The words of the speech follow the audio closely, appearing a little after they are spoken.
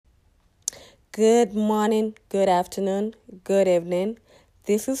Good morning, good afternoon, good evening.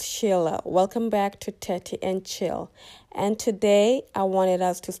 This is Sheila. Welcome back to Teddy and Chill. And today I wanted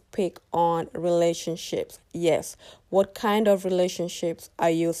us to speak on relationships. Yes, what kind of relationships are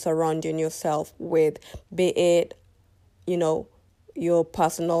you surrounding yourself with? Be it, you know, your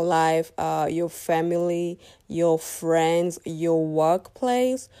personal life, your family, your friends, your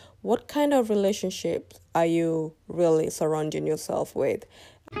workplace. What kind of relationships are you really surrounding yourself with?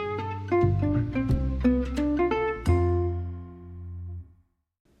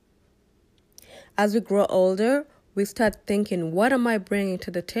 As we grow older, we start thinking, what am I bringing to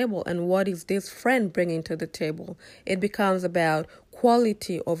the table and what is this friend bringing to the table? It becomes about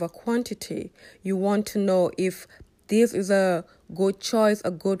quality over quantity. You want to know if this is a good choice, a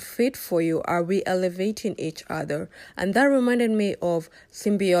good fit for you. Are we elevating each other? And that reminded me of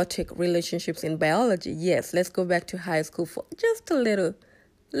symbiotic relationships in biology. Yes, let's go back to high school for just a little,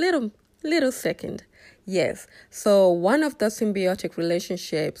 little second. Yes. So one of the symbiotic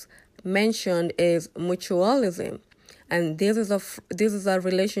relationships mentioned is mutualism, and this is a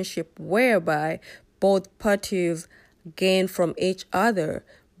relationship whereby both parties gain from each other.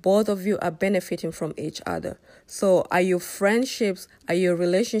 Both of you are benefiting from each other. So are your friendships, are your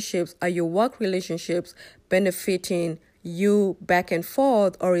relationships, are your work relationships benefiting you back and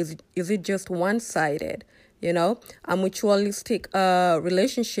forth, or is it just one-sided? A mutualistic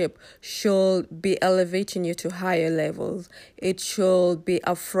relationship should be elevating you to higher levels. It should be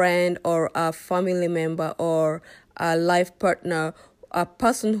a friend or a family member or a life partner, a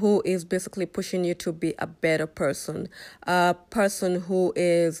person who is basically pushing you to be a better person, a person who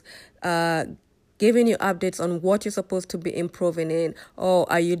is giving you updates on what you're supposed to be improving in. Oh,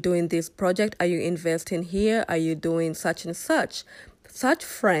 are you doing this project? Are you investing here? Are you doing such and such? Such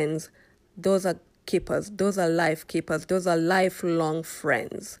friends, those are keepers. Those are life keepers. Those are lifelong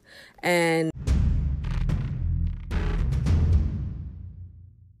friends. And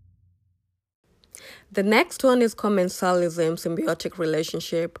the next one is commensalism, symbiotic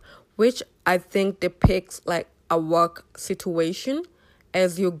relationship, which I think depicts like a work situation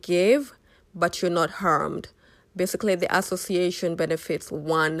as you give, but you're not harmed. Basically, the association benefits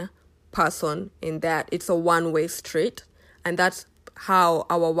one person in that it's a one-way street, and that's how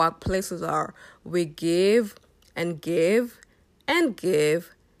our workplaces are. We give and give and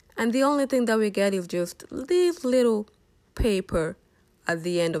give, and the only thing that we get is just this little paper at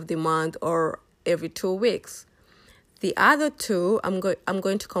the end of the month or every 2 weeks. The other two, I'm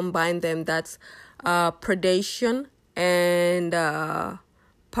going to combine them. That's predation and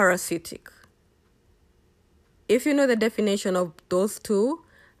parasitic. If you know the definition of those two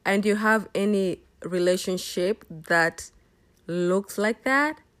and you have any relationship that looks like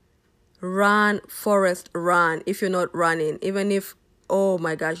that, run, Forrest, run. If you're not running, even if, oh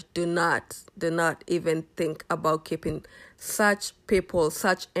my gosh, do not even think about keeping such people,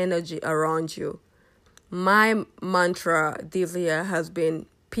 such energy around you. My mantra this year has been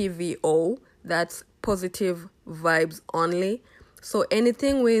PVO, that's positive vibes only. So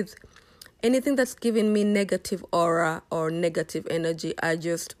anything that's giving me negative aura or negative energy, I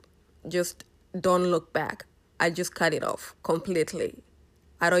just don't look back. I just cut it off completely.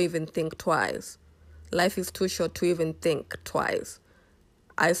 I don't even think twice. Life is too short to even think twice.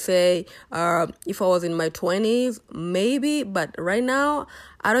 I say, if I was in my 20s, maybe, but right now,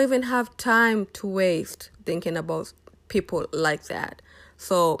 I don't even have time to waste thinking about people like that.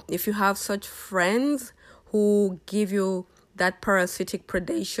 So if you have such friends who give you that parasitic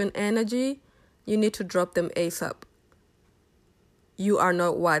predation energy, you need to drop them ASAP. You are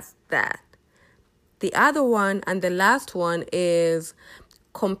not worth that. The other one and the last one is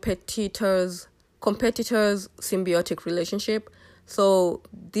competitors symbiotic relationship. So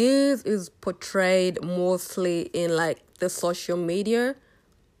this is portrayed mostly in like the social media.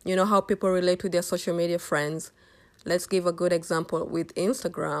 You know how people relate to their social media friends. Let's give a good example with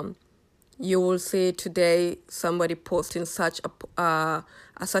Instagram. You will see today somebody posting such a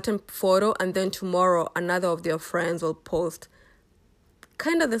certain photo, and then tomorrow another of their friends will post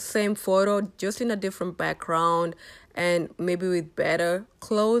kind of the same photo, just in a different background and maybe with better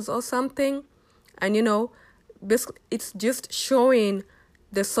clothes or something. And basically it's just showing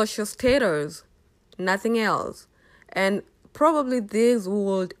the social status, nothing else. And probably this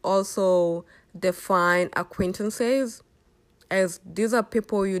would also define acquaintances, as these are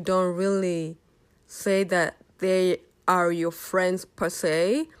people you don't really say that they are your friends per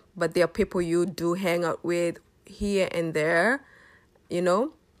se, but they are people you do hang out with here and there,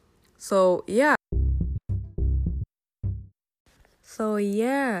 So yeah. So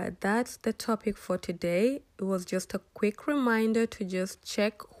yeah, that's the topic for today. It was just a quick reminder to just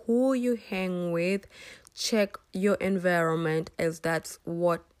check who you hang with, check your environment, as that's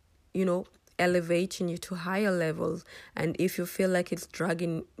what, elevating you to higher levels. And if you feel like it's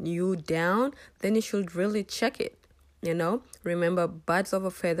dragging you down, then you should really check it. Remember, birds of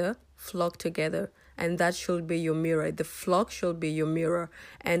a feather flock together, and that should be your mirror. The flock should be your mirror,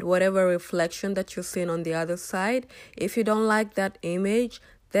 and whatever reflection that you're seeing on the other side, if you don't like that image,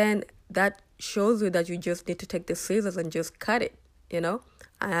 then that shows you that you just need to take the scissors and just cut it.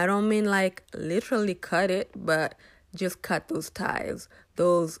 I don't mean like literally cut it, but just cut those ties,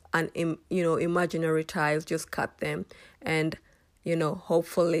 those imaginary ties. Just cut them, and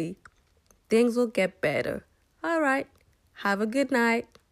hopefully things will get better. All right, have a good night.